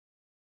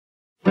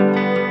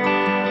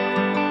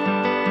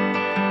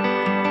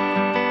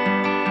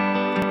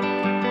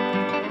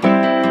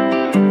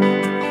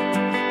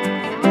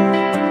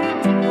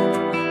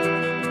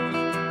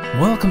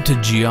Welcome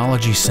to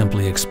Geology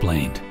Simply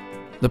Explained.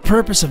 The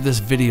purpose of this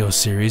video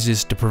series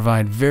is to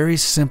provide very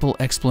simple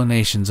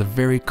explanations of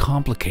very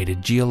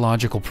complicated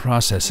geological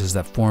processes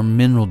that form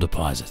mineral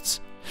deposits.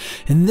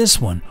 In this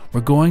one,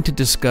 we're going to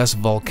discuss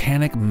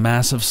volcanic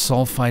massive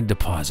sulphide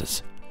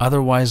deposits,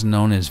 otherwise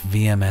known as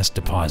VMS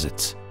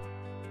deposits.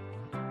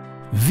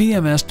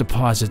 VMS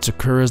deposits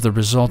occur as the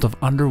result of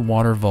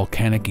underwater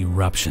volcanic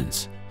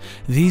eruptions.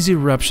 These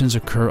eruptions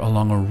occur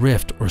along a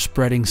rift or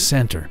spreading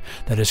center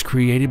that is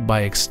created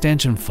by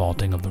extension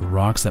faulting of the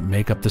rocks that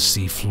make up the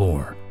sea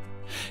floor.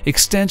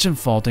 Extension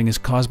faulting is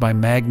caused by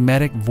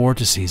magnetic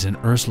vortices in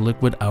Earth's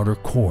liquid outer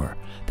core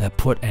that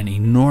put an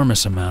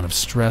enormous amount of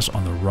stress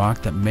on the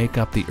rock that make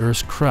up the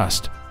Earth's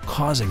crust,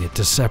 causing it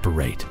to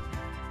separate.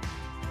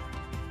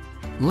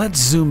 Let's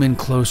zoom in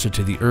closer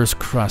to the Earth's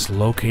crust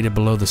located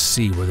below the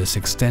sea where this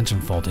extension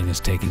faulting is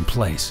taking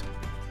place.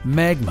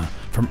 Magma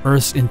from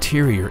Earth's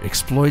interior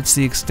exploits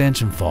the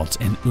extension faults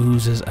and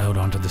oozes out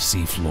onto the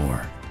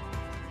seafloor.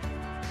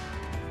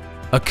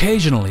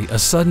 Occasionally, a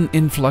sudden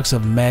influx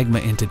of magma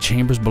into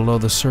chambers below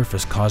the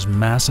surface cause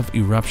massive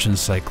eruption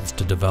cycles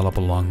to develop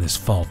along this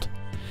fault.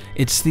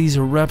 It's these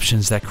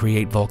eruptions that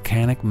create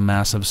volcanic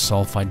massive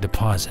sulphide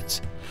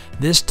deposits.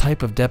 This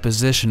type of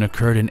deposition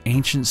occurred in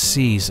ancient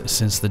seas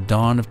since the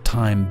dawn of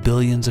time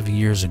billions of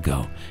years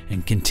ago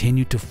and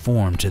continue to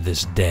form to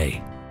this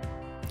day.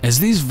 As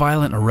these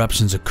violent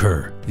eruptions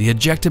occur, the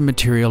ejected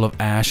material of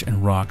ash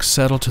and rock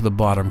settle to the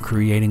bottom,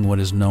 creating what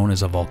is known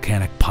as a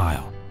volcanic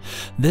pile.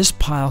 This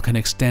pile can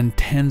extend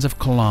tens of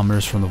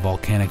kilometers from the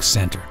volcanic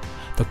center.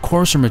 The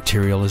coarser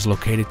material is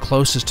located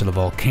closest to the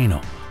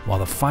volcano, while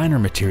the finer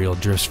material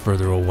drifts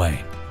further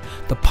away.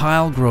 The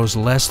pile grows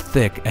less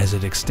thick as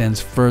it extends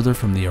further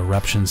from the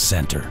eruption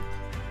center.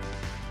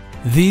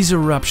 These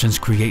eruptions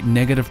create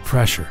negative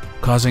pressure,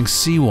 causing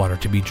seawater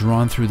to be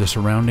drawn through the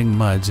surrounding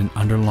muds and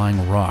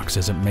underlying rocks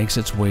as it makes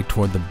its way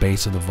toward the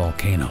base of the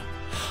volcano.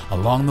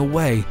 Along the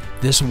way,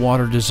 this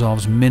water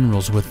dissolves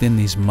minerals within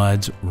these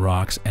muds,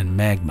 rocks, and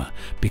magma,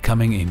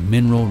 becoming a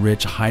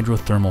mineral-rich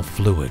hydrothermal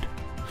fluid.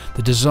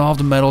 The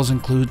dissolved metals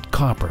include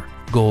copper,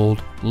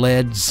 gold,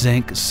 lead,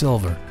 zinc,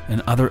 silver,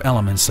 and other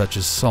elements such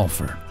as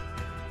sulfur.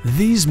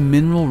 These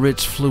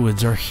mineral-rich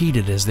fluids are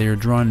heated as they are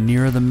drawn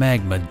nearer the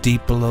magma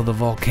deep below the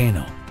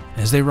volcano.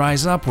 As they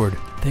rise upward,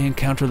 they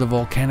encounter the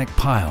volcanic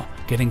pile,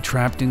 getting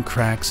trapped in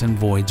cracks and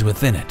voids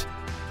within it.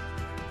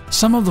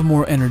 Some of the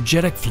more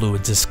energetic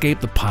fluids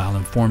escape the pile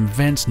and form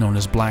vents known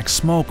as black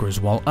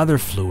smokers, while other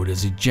fluid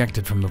is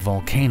ejected from the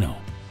volcano.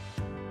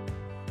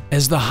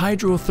 As the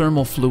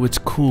hydrothermal fluids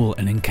cool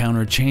and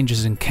encounter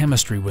changes in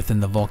chemistry within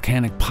the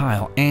volcanic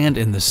pile and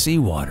in the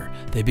seawater,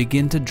 they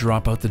begin to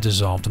drop out the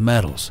dissolved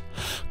metals.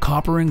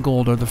 Copper and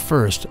gold are the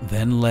first,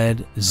 then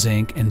lead,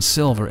 zinc, and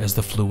silver as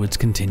the fluids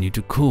continue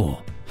to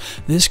cool.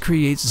 This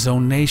creates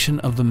zonation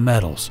of the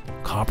metals.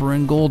 Copper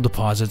and gold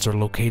deposits are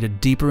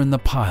located deeper in the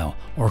pile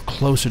or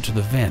closer to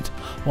the vent,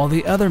 while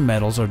the other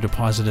metals are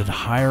deposited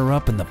higher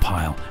up in the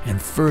pile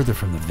and further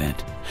from the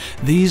vent.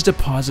 These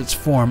deposits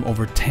form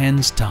over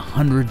tens to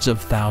hundreds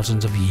of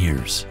thousands of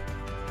years.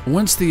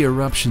 Once the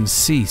eruptions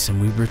cease and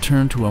we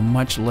return to a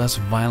much less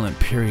violent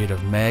period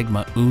of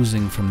magma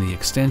oozing from the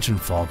extension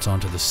faults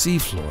onto the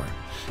seafloor,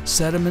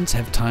 sediments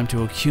have time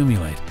to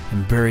accumulate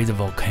and bury the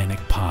volcanic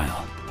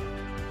pile.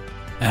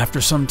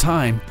 After some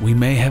time, we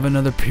may have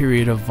another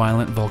period of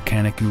violent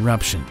volcanic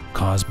eruption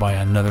caused by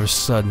another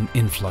sudden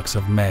influx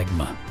of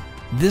magma.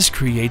 This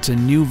creates a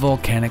new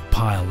volcanic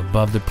pile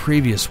above the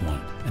previous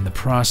one, and the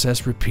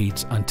process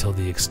repeats until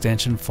the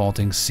extension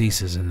faulting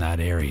ceases in that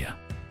area.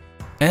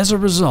 As a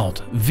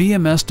result,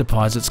 VMS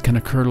deposits can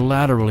occur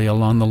laterally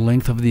along the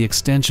length of the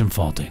extension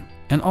faulting,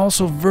 and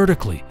also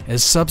vertically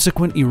as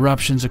subsequent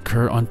eruptions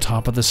occur on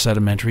top of the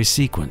sedimentary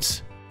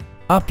sequence.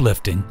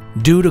 Uplifting,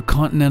 due to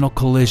continental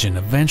collision,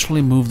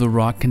 eventually move the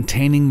rock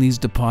containing these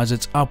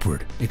deposits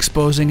upward,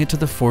 exposing it to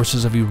the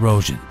forces of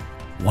erosion.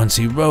 Once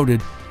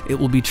eroded, it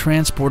will be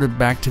transported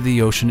back to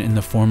the ocean in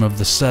the form of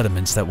the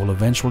sediments that will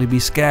eventually be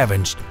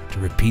scavenged to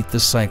repeat the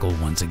cycle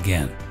once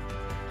again.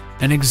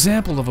 An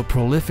example of a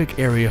prolific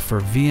area for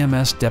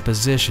VMS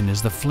deposition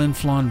is the Flin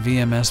Flon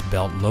VMS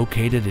belt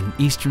located in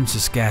eastern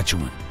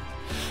Saskatchewan.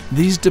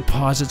 These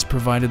deposits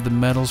provided the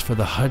metals for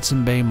the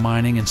Hudson Bay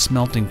Mining and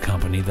Smelting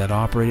Company that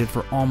operated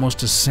for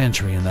almost a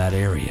century in that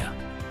area.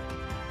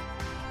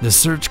 The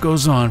search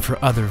goes on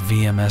for other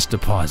VMS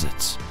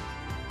deposits.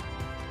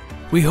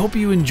 We hope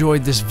you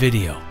enjoyed this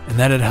video and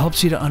that it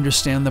helps you to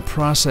understand the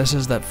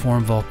processes that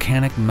form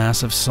volcanic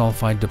massive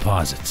sulphide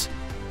deposits.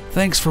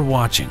 Thanks for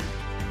watching.